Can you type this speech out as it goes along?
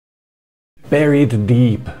Buried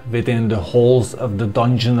deep within the halls of the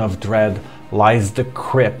Dungeon of Dread lies the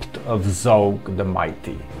crypt of Zog the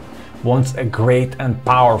Mighty. Once a great and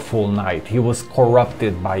powerful knight, he was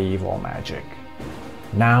corrupted by evil magic.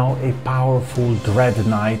 Now a powerful dread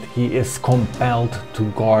knight, he is compelled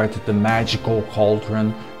to guard the magical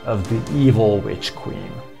cauldron of the evil witch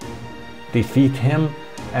queen. Defeat him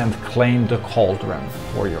and claim the cauldron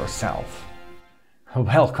for yourself.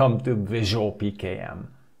 Welcome to Visual PKM.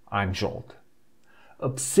 I'm Jolt.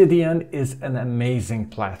 Obsidian is an amazing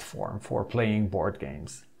platform for playing board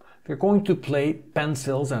games. We're going to play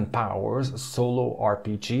Pencils and Powers solo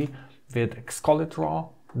RPG with Excalidraw,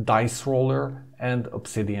 Dice Roller and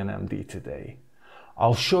Obsidian.md today.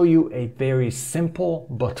 I'll show you a very simple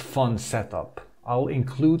but fun setup. I'll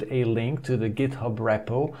include a link to the GitHub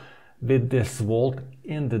repo with this vault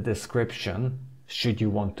in the description should you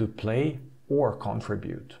want to play or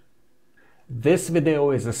contribute. This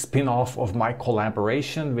video is a spin-off of my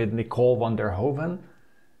collaboration with Nicole van der Hoven.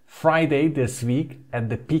 Friday this week at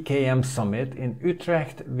the PKM Summit in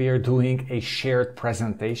Utrecht, we are doing a shared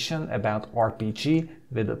presentation about RPG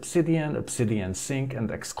with Obsidian, Obsidian Sync and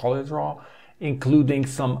Excalidraw, including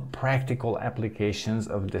some practical applications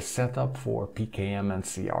of this setup for PKM and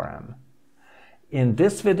CRM. In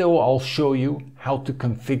this video, I'll show you how to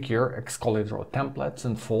configure Excalidraw templates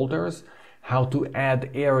and folders, how to add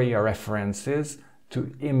area references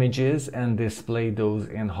to images and display those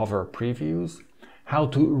in hover previews, how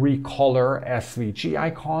to recolor SVG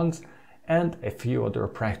icons, and a few other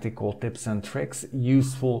practical tips and tricks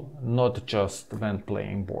useful not just when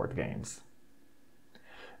playing board games.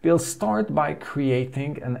 We'll start by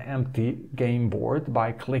creating an empty game board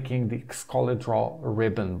by clicking the Excalidraw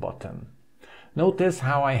ribbon button. Notice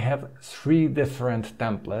how I have 3 different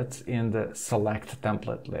templates in the Select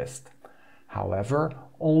Template list. However,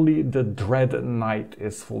 only the Dread Knight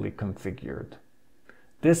is fully configured.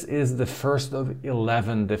 This is the first of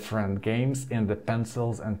 11 different games in the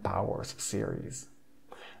Pencils and Powers series.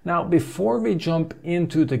 Now, before we jump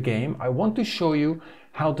into the game, I want to show you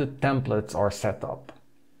how the templates are set up.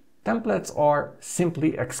 Templates are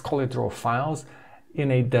simply Excalidraw files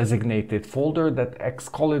in a designated folder that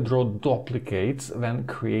Excalidraw duplicates when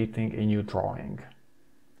creating a new drawing.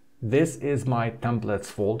 This is my templates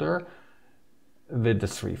folder with the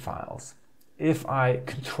 3 files. If I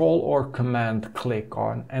Control or Command click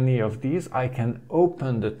on any of these, I can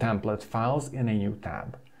open the template files in a new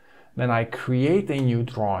tab. When I create a new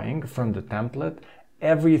drawing from the template,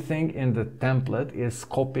 everything in the template is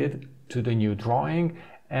copied to the new drawing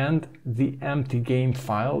and the empty game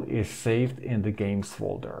file is saved in the games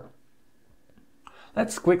folder.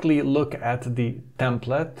 Let's quickly look at the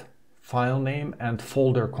template, file name and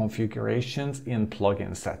folder configurations in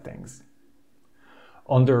plugin settings.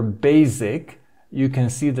 Under Basic, you can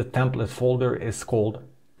see the template folder is called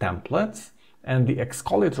Templates and the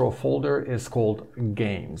Excalidraw folder is called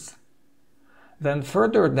Games. Then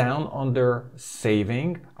further down under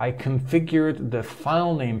Saving, I configured the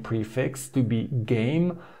file name prefix to be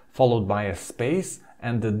Game followed by a space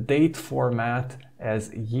and the date format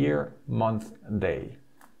as year, month, day.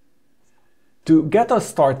 To get us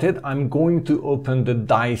started, I'm going to open the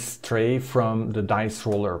dice tray from the Dice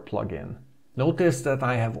Roller plugin. Notice that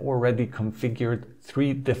I have already configured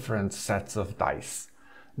 3 different sets of dice.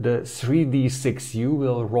 The 3d6u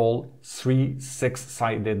will roll 3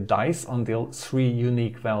 6-sided dice until 3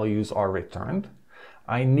 unique values are returned.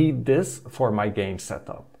 I need this for my game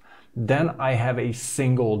setup. Then I have a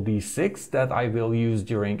single d6 that I will use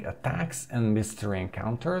during attacks and mystery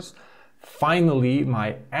encounters. Finally,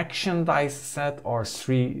 my action dice set are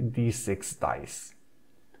 3 d6 dice.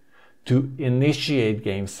 To initiate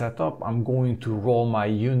game setup, I'm going to roll my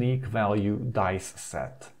unique value dice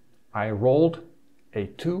set. I rolled a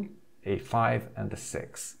 2, a 5 and a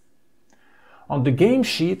 6. On the game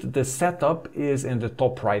sheet, the setup is in the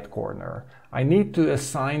top right corner. I need to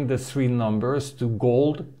assign the 3 numbers to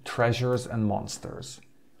gold, treasures and monsters.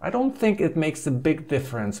 I don't think it makes a big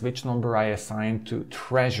difference which number I assign to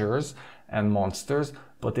treasures and monsters,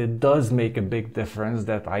 but it does make a big difference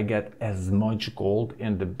that I get as much gold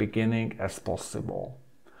in the beginning as possible.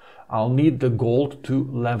 I'll need the gold to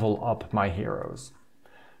level up my heroes.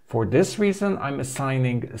 For this reason, I'm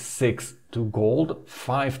assigning 6 to gold,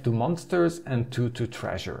 5 to monsters and 2 to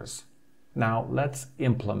treasures. Now let's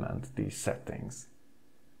implement these settings.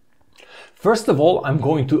 First of all, I'm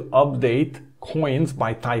going to update coins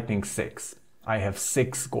by typing 6. I have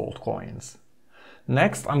 6 gold coins.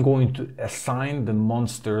 Next, I'm going to assign the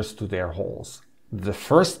monsters to their holes. The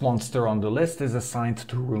first monster on the list is assigned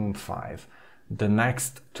to room 5, the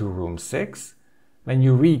next to room 6, When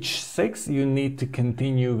you reach 6, you need to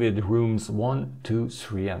continue with rooms 1, 2,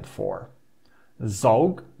 3, and 4.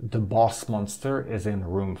 Zog, the boss monster, is in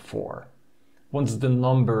room 4. Once the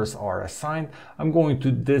numbers are assigned, I'm going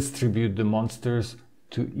to distribute the monsters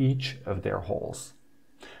to each of their holes.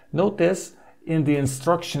 Notice in the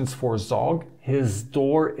instructions for Zog, his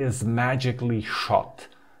door is magically shut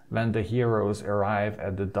when the heroes arrive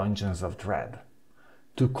at the Dungeons of Dread.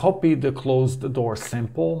 To copy the closed door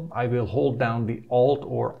symbol, I will hold down the Alt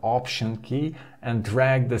or Option key and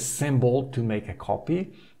drag the symbol to make a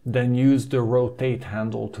copy, then use the rotate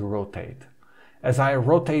handle to rotate. As I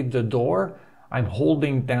rotate the door, I'm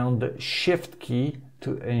holding down the Shift key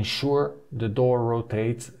to ensure the door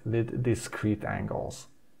rotates with discrete angles.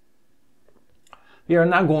 We are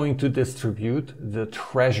now going to distribute the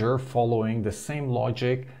treasure following the same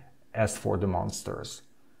logic as for the monsters.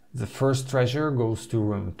 The first treasure goes to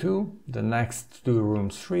room 2, the next to room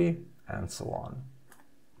 3, and so on.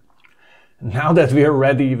 Now that we are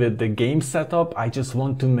ready with the game setup, I just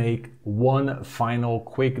want to make one final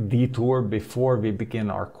quick detour before we begin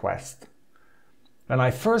our quest. When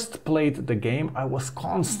I first played the game, I was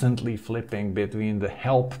constantly flipping between the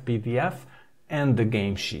help PDF and the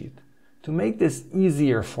game sheet. To make this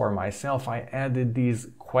easier for myself, I added these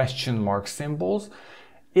question mark symbols.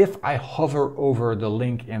 If I hover over the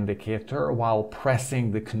link indicator while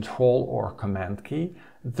pressing the Control or Command key,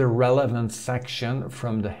 the relevant section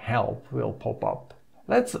from the help will pop up.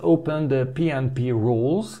 Let's open the PNP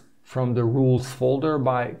rules from the rules folder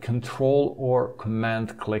by Control or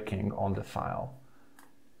Command clicking on the file.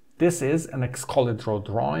 This is an Excalidraw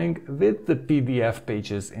drawing with the PDF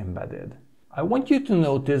pages embedded. I want you to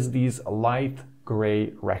notice these light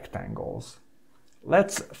gray rectangles.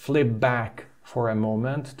 Let's flip back for a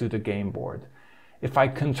moment to the game board. If I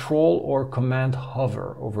Control or Command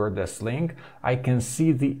hover over this link, I can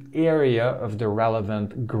see the area of the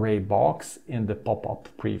relevant gray box in the pop-up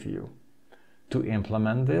preview. To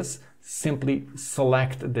implement this, simply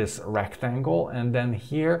select this rectangle and then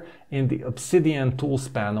here in the Obsidian Tools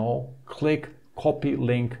panel, click Copy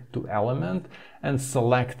Link to Element and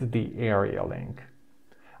select the area link.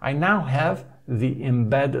 I now have the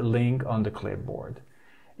embed link on the clipboard.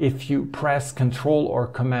 If you press Ctrl or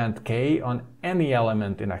Command K on any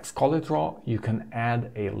element in Excalidraw, you can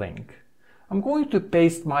add a link. I'm going to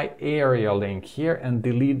paste my area link here and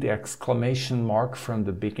delete the exclamation mark from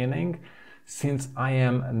the beginning, since I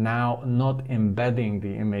am now not embedding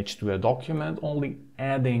the image to a document, only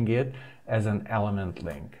adding it as an element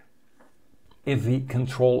link. If we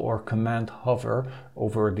Control or Command hover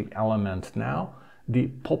over the element now, the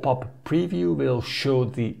pop-up preview will show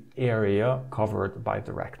the area covered by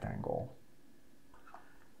the rectangle.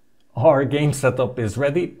 Our game setup is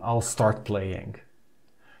ready. I'll start playing.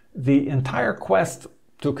 The entire quest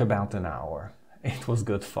took about an hour. It was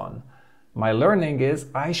good fun. My learning is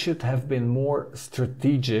I should have been more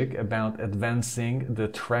strategic about advancing the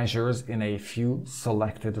treasures in a few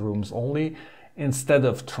selected rooms only, instead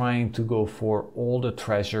of trying to go for all the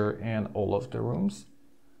treasure in all of the rooms.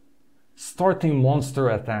 Starting monster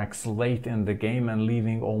attacks late in the game and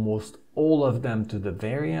leaving almost all of them to the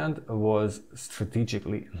very end was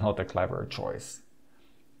strategically not a clever choice.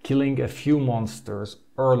 Killing a few monsters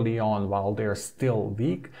early on while they're still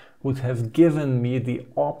weak would have given me the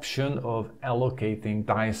option of allocating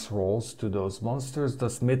dice rolls to those monsters,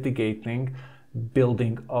 thus mitigating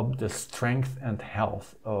building up the strength and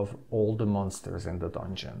health of all the monsters in the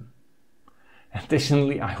dungeon.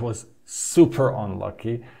 Additionally, I was super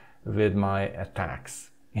unlucky with my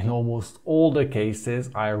attacks. In almost all the cases,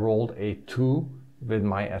 I rolled a 2 with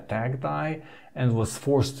my attack die and was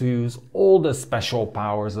forced to use all the special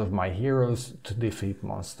powers of my heroes to defeat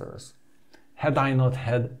monsters. Had I not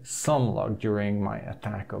had some luck during my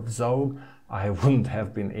attack of Zog, I wouldn't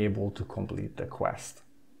have been able to complete the quest.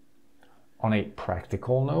 On a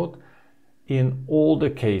practical note, in all the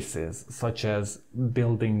cases, such as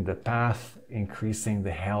building the path, increasing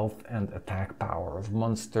the health and attack power of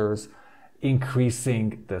monsters,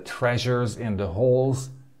 increasing the treasures in the holes,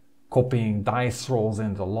 copying dice rolls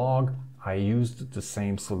in the log, I used the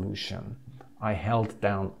same solution. I held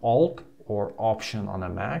down Alt or Option on a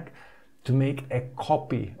Mac to make a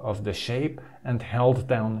copy of the shape and held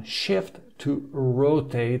down Shift to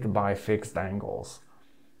rotate by fixed angles.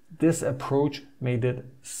 This approach made it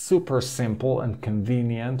super simple and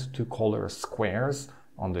convenient to color squares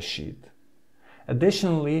on the sheet.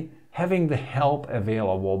 Additionally, having the help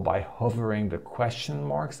available by hovering the question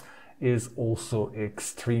marks is also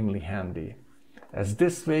extremely handy, as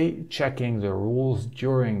this way checking the rules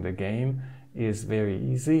during the game is very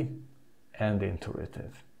easy and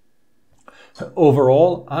intuitive.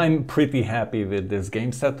 Overall, I'm pretty happy with this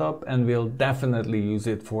game setup and will definitely use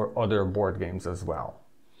it for other board games as well.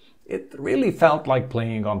 It really felt like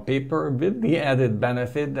playing on paper, with the added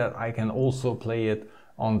benefit that I can also play it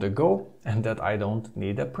on the go and that I don't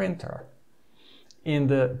need a printer. In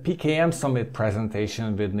the PKM Summit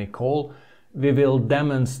presentation with Nicole, we will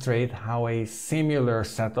demonstrate how a similar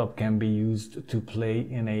setup can be used to play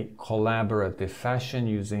in a collaborative fashion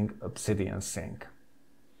using Obsidian Sync.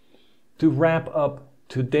 To wrap up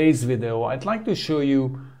today's video, I'd like to show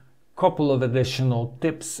you a couple of additional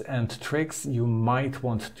tips and tricks you might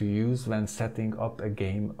want to use when setting up a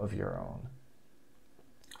game of your own.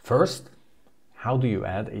 First, how do you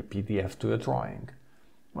add a PDF to a drawing?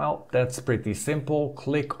 Well, that's pretty simple.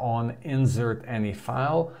 Click on Insert Any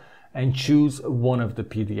File and choose one of the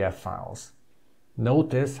PDF files.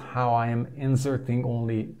 Notice how I am inserting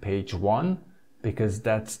only page 1 because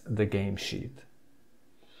that's the game sheet.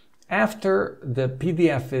 After the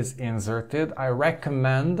PDF is inserted, I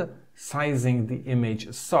recommend sizing the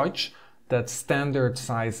image such that standard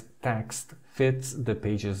size text fits the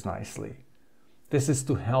pages nicely. This is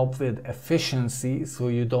to help with efficiency, so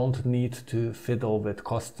you don't need to fiddle with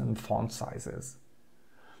custom font sizes.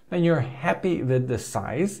 When you're happy with the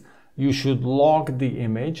size, you should log the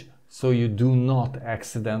image so you do not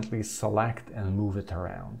accidentally select and move it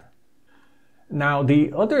around. Now,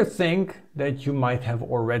 the other thing that you might have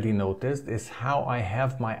already noticed is how I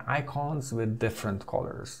have my icons with different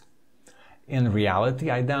colors. In reality,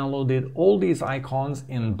 I downloaded all these icons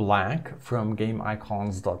in black from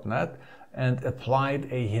gameicons.net and applied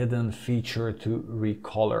a hidden feature to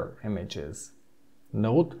recolor images.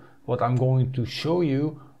 Note, what I'm going to show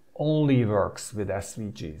you only works with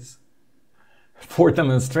SVGs. For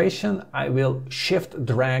demonstration, I will shift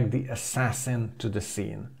drag the assassin to the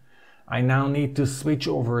scene. I now need to switch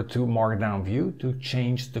over to Markdown View to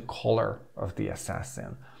change the color of the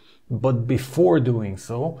assassin. But before doing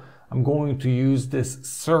so, I'm going to use this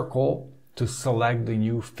circle to select the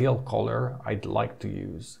new fill color I'd like to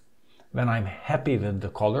use. When I'm happy with the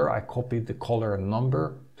color, I copy the color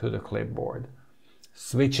number to the clipboard.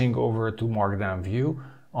 Switching over to Markdown View,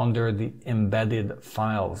 under the Embedded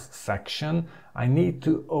Files section, I need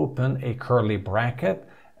to open a curly bracket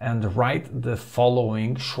and write the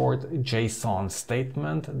following short JSON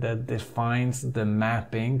statement that defines the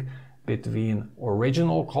mapping between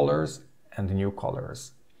original colors and new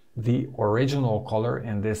colors. The original color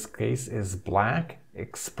in this case is black,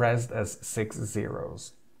 expressed as 6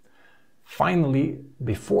 zeros. Finally,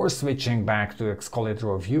 before switching back to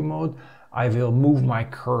Excalidraw view mode, I will move my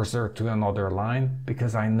cursor to another line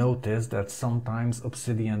because I noticed that sometimes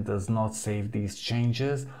Obsidian does not save these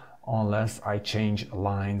changes unless I change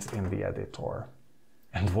lines in the editor.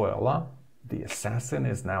 And voila, the assassin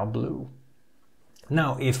is now blue.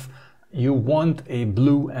 Now, if you want a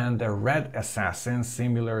blue and a red assassin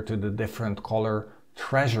similar to the different color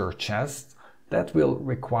treasure chests, that will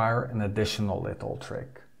require an additional little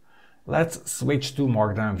trick. Let's switch to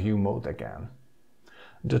Markdown view mode again.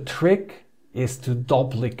 The trick is to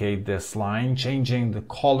duplicate this line, changing the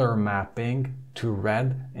color mapping to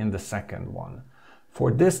red in the second one.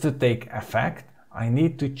 For this to take effect, I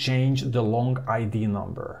need to change the long ID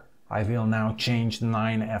number. I will now change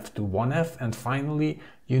 9F to 1F, and finally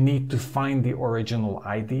you need to find the original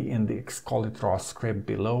ID in the Excalidraw script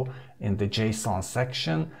below in the JSON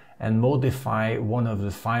section and modify one of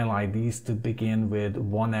the file IDs to begin with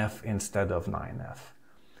 1F instead of 9F.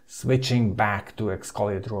 Switching back to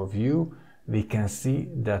Excalidraw view, we can see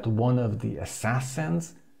that one of the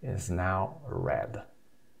assassins is now red.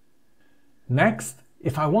 Next,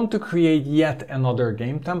 if I want to create yet another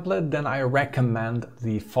game template, then I recommend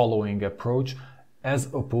the following approach as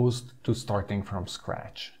opposed to starting from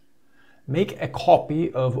scratch. Make a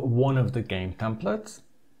copy of one of the game templates.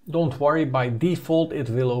 Don't worry, by default it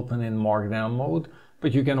will open in Markdown mode,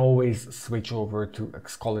 but you can always switch over to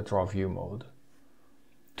Excalidraw view mode.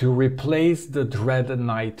 To replace the Dread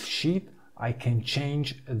Knight sheet, I can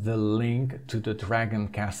change the link to the Dragon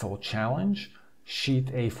Castle Challenge, sheet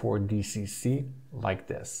A4 DCC, like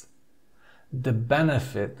this. The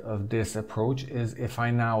benefit of this approach is if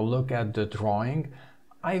I now look at the drawing,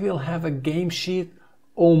 I will have a game sheet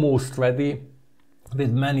almost ready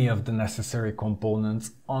with many of the necessary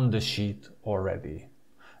components on the sheet already.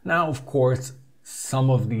 Now, of course, some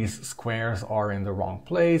of these squares are in the wrong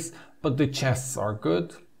place, but the chests are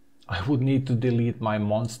good. I would need to delete my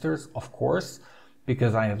monsters, of course,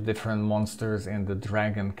 because I have different monsters in the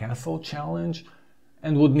Dragon Castle Challenge,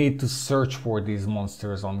 and would need to search for these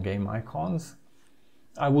monsters on game icons.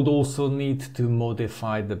 I would also need to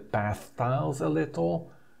modify the path tiles a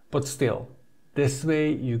little, but still, This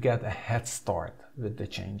way you get a head start with the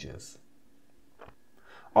changes.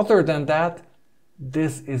 Other than that,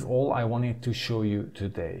 this is all I wanted to show you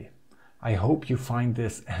today. I hope you find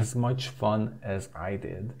this as much fun as I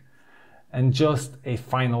did. And just a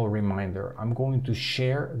final reminder, I'm going to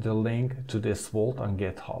share the link to this vault on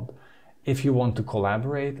GitHub. If you want to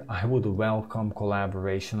collaborate, I would welcome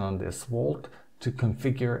collaboration on this vault to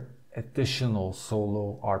configure additional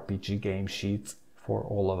solo RPG game sheets for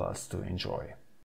all of us to enjoy.